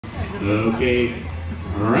Okay,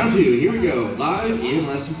 round two, here we go, live in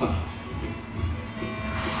lesson 5.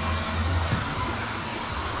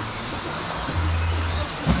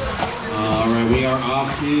 All right, we are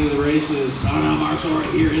off to the races. Oh no, Marshall right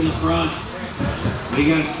here in the front. We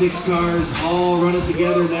got 6 cars all running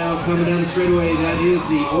together now, coming down the straightaway. That is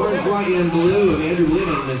the orange, white, and blue of Andrew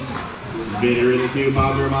Lennon. Bitter in the 2,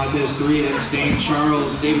 Bob Montez 3, that's Dane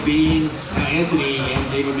Charles, David Bean, Anthony,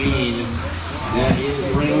 and David Bean. That is the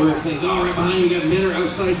running order of things. All right, behind you, we got Minner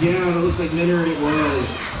upside down. It looks like Minner, it was.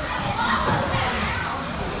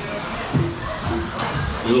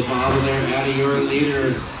 Little Bob in there, out of your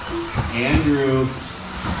leader, Andrew.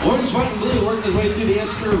 Orange, white, and blue working his way through the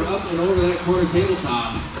S-curve up and over that corner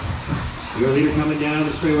tabletop. Your leader coming down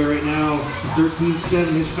the straightaway right now,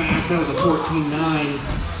 13.7 is fast, out of the 14.9. A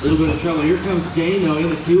little bit of trouble. Here comes Dano in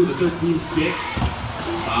the 2 with the 13.6.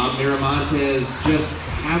 Bob Miramontes just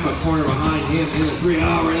half a corner behind him in the 3.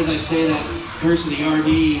 Oh, right as I say that, curse of the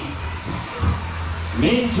RD.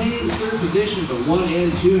 Maintains 3rd position, but 1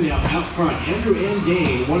 and 2 now out front. Andrew and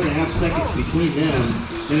Dane, 1.5 seconds between them.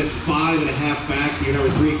 Then it's 5.5 back to your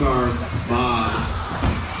number 3 car, Bob.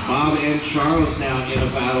 Bob and Charles now in a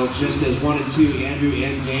battle, just as 1 and 2, Andrew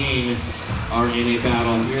and Dane are in a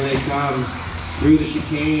battle. Here they come through the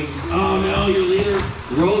chicane. Oh no, your leader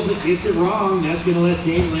rolls it, gets it wrong. That's going to let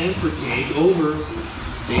Dane Lanford take over.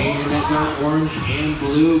 Dane in that dark orange and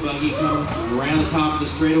blue buggy come around the top of the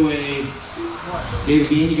straightaway. David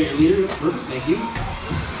Bean, you got your leader. Perfect, thank you.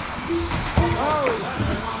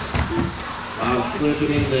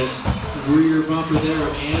 Flipping in the rear bumper there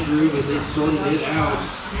of Andrew, but they sorted it out.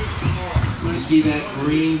 You see that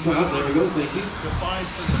green cup? There we go, thank you.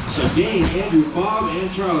 So Dane, Andrew, Bob,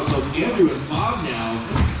 and Charles. So Andrew and Bob now,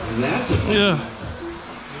 and that's a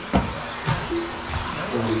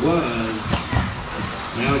Or he was.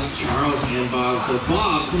 Now it's Charles and Bob. So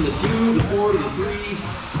Bob from the 2, the 4, to the 3,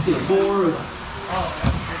 to the 4.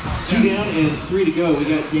 2 down and 3 to go. We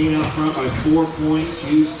got Dane out front by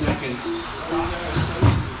 4.2 seconds.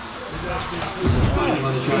 Fighting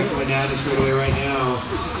on the track going down the straightaway right now.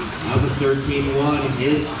 That was 13.1,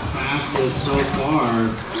 his fastest so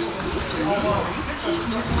far.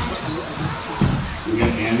 We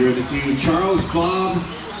got Andrew at the 2, Charles, Bob,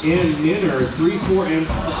 and Minner, 3, 4, and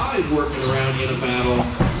 5 working around in a battle.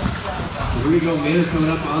 Here we go, Minner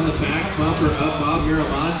coming up on the back bumper of Bob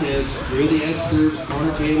Miramontes through the S-curves,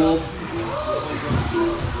 corner table.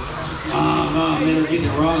 Minner getting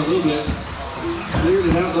it wrong a little bit. Cleared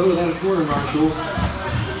it out though without a corner marshal.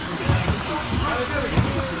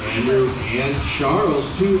 Andrew and Charles,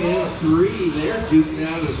 2 and 3, they're duking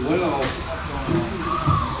out as well.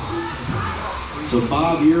 So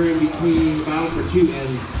Bob, you're in between the battle for 2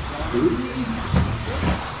 and 3.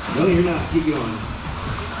 No, you're not. Keep going.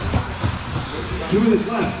 2 minutes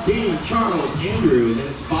left. Dane, Charles, Andrew, and then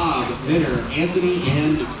it's Bob, Minner, Anthony,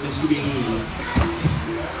 and Mr. Bean.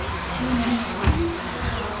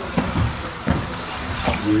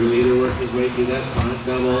 Your leader worked his way through that front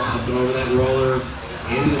double, up and over that roller,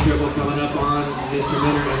 into the triple, coming up on Mr.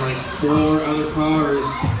 Minner and like 4 other cars.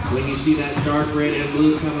 When you see that dark red and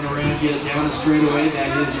blue coming around you down the straightaway,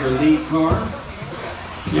 that is your lead car.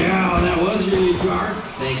 Yeah, that was your lead car.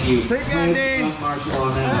 Thank you. Good Marshall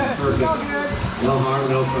on that. Perfect. No harm,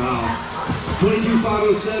 no foul.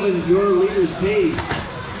 22.507, your leader's pace.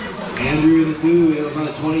 Andrew in the 2, about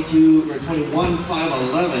a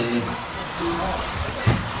 21.511.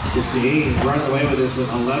 Just Dane running away with this with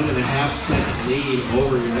 11.5 second lead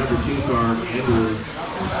over your number 2 car, Andrew.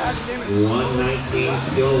 1:19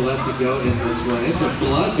 still left to go in this one. It's a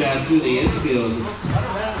bloodbath through the infield.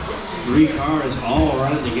 3 cars all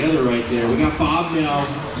running together right there. We got Bob now,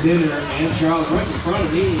 Minner, and Charles right in front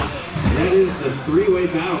of me. And that is the 3-way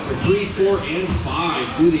battle for 3, 4, and 5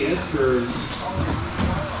 through the S-curves.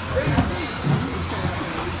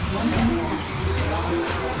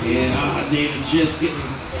 And David just getting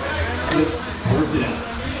worked it out.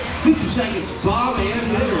 50 seconds, Bob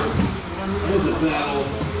and Minner. There's a battle.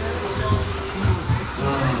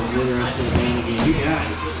 Oh, Minner has to ban again. You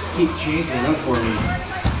guys keep changing it up for me.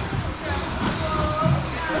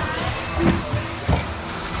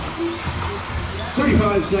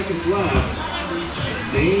 35 seconds left.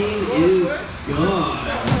 Dane is gone.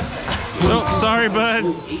 Oh, sorry, bud.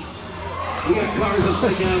 We got cars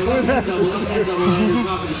upside down, left hand double,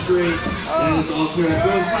 top of the straight. That is all clear.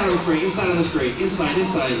 Go inside of the straight, inside of the straight, inside.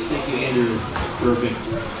 Thank you, Andrew. Perfect.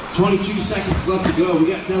 22 seconds left to go. We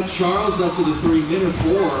got now Charles up to the 3, Minner 4.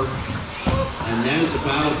 And that is the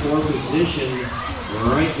battle for position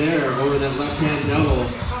right there over that left-hand double.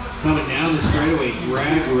 Coming down the straightaway,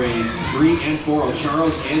 drag race, 3 and 4.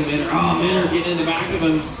 Charles and Minner. Oh, Minner getting in the back of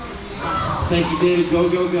him. Thank you, David. Go,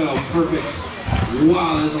 go, go. Perfect.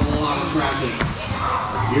 Wow, there's a lot of traffic.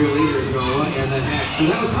 Your leader is going, what in the heck? So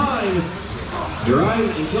that was time. Drive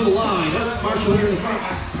until the line. Oh, Marshall here in the front.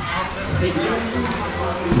 Thank you, sir.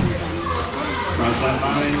 Cross that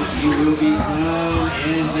line. You will be down.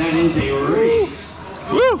 And that is a race.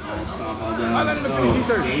 Woo! Stop all down.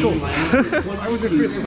 So, game lap for 22.